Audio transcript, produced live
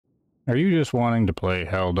Are you just wanting to play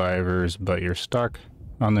HellDivers, but you're stuck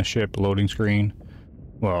on the ship loading screen?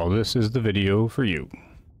 Well, this is the video for you.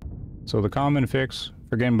 So the common fix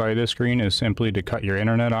for getting by this screen is simply to cut your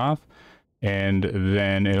internet off, and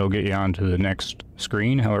then it'll get you onto the next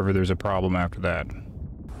screen. However, there's a problem after that.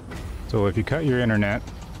 So if you cut your internet,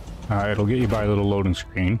 it'll get you by a little loading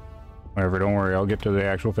screen. However, don't worry, I'll get to the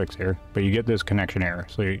actual fix here. But you get this connection error,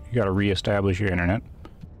 so you gotta re-establish your internet.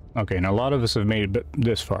 Okay, now a lot of us have made it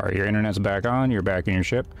this far. Your internet's back on, you're back in your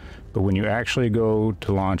ship, but when you actually go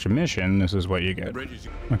to launch a mission, this is what you get.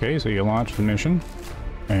 Okay, so you launch the mission,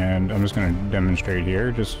 and I'm just going to demonstrate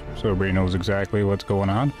here, just so everybody knows exactly what's going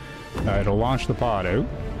on. It'll launch the pod out,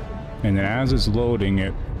 and then as it's loading,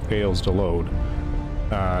 it fails to load.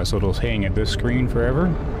 So it'll hang at this screen forever,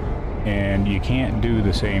 and you can't do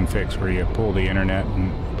the same fix where you pull the internet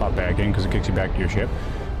and pop back in because it kicks you back to your ship.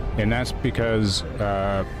 And that's because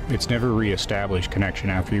it's never re-established connection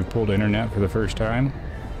after you've pulled internet for the first time.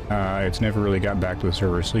 It's never really got back to the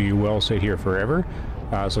server, so you will sit here forever.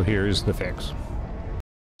 So here's the fix.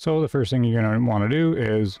 So the first thing you're going to want to do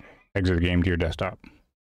is exit the game to your desktop.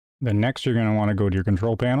 Then next you're going to want to go to your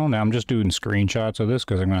control panel. Now I'm just doing screenshots of this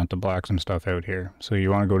because I'm going to have to black some stuff out here. So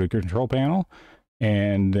you want to go to control panel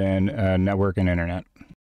and then network and internet.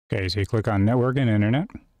 Okay, so you click on network and internet.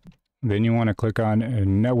 Then you want to click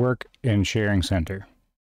on Network and Sharing Center.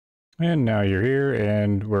 And now you're here,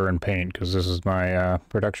 and we're in paint, because this is my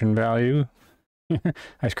production value.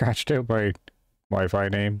 I scratched out my Wi-Fi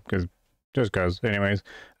name, just because. Anyways,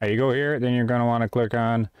 you go here, then you're going to want to click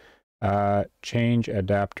on Change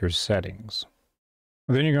Adapter Settings.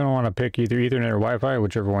 Then you're going to want to pick either Ethernet or Wi-Fi,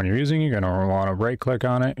 whichever one you're using. You're going to want to right-click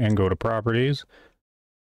on it and go to Properties.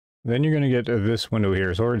 Then you're going to get this window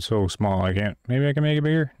here. Sorry, it's so small. Maybe I can make it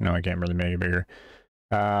bigger? No, I can't really make it bigger.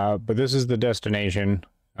 But this is the destination.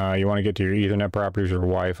 You want to get to your Ethernet properties or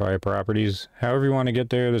Wi-Fi properties. However you want to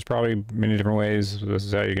get there, there's probably many different ways. This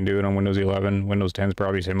is how you can do it on Windows 11. Windows 10 is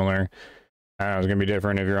probably similar. It's going to be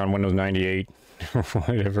different if you're on Windows 98 or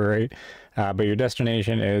whatever, right? But your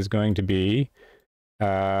destination is going to be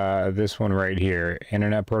this one right here,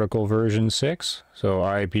 Internet Protocol version 6, so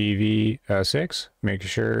IPv6. Make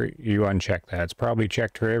sure you uncheck that. It's probably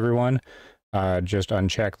checked for everyone. Just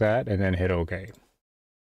uncheck that and then hit OK.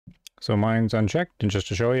 So mine's unchecked, and just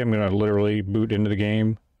to show you, I'm going to literally boot into the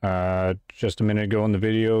game. Just a minute ago in the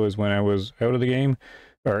video is when I was out of the game,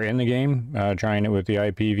 or in the game, trying it with the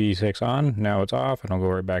IPv6 on. Now it's off, and I'll go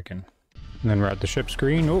right back in. And then we're at the ship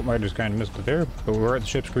screen. Oh, I just kind of missed it there. But we're at the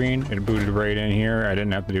ship screen. It booted right in here. I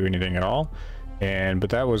didn't have to do anything at all. But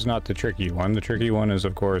that was not the tricky one. The tricky one is,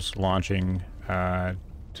 of course, launching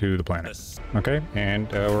to the planet. Okay,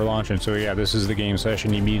 and we're launching. So yeah, this is the game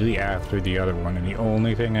session immediately after the other one. And the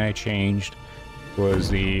only thing I changed was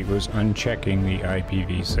unchecking the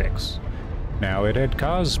IPv6. Now, it had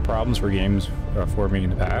caused problems for games for me in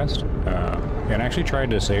the past. And I actually tried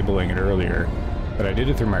disabling it earlier. But I did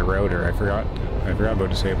it through my router. I forgot about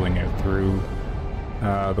disabling it through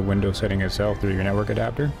the Windows setting itself through your network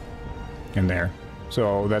adapter. In there.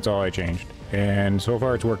 So that's all I changed. And so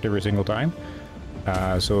far it's worked every single time.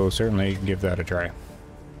 So certainly give that a try.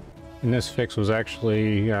 And this fix was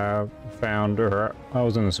actually found, or I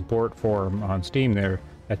was in the support forum on Steam there.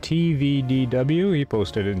 A TVDW, he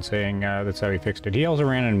posted it saying that's how he fixed it. He also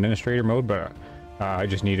ran in administrator mode, but I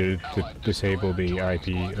just needed to disable the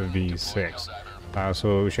IPv6.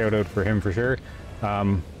 So shout out for him for sure.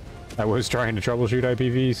 I was trying to troubleshoot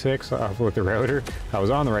IPv6 with the router. I was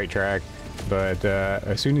on the right track, but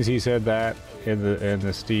as soon as he said that in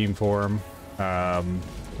the Steam forum, oh, I'm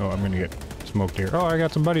gonna get smoked here. Oh, I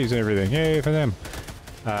got some buddies and everything. Yay for them!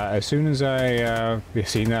 As soon as I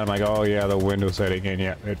seen that, I'm like, oh yeah, the Windows setting, and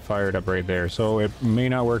yeah, it fired up right there. So it may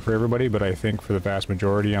not work for everybody, but I think for the vast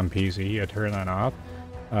majority on PC, I turn that off.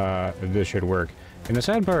 This should work. And the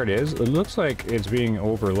sad part is, it looks like it's being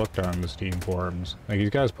overlooked on the Steam forums. Like,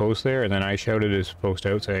 he's got his post there, and then I shouted his post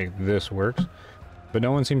out saying, this works. But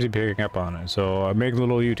no one seems to be picking up on it. So I make a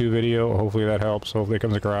little YouTube video, hopefully that helps, hopefully it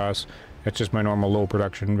comes across. It's just my normal low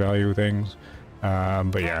production value things.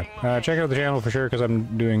 But yeah, check out the channel for sure, because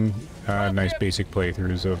I'm doing nice basic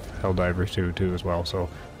playthroughs of HellDivers 2 too as well. So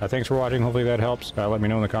thanks for watching, hopefully that helps. Let me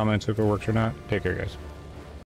know in the comments if it works or not. Take care, guys.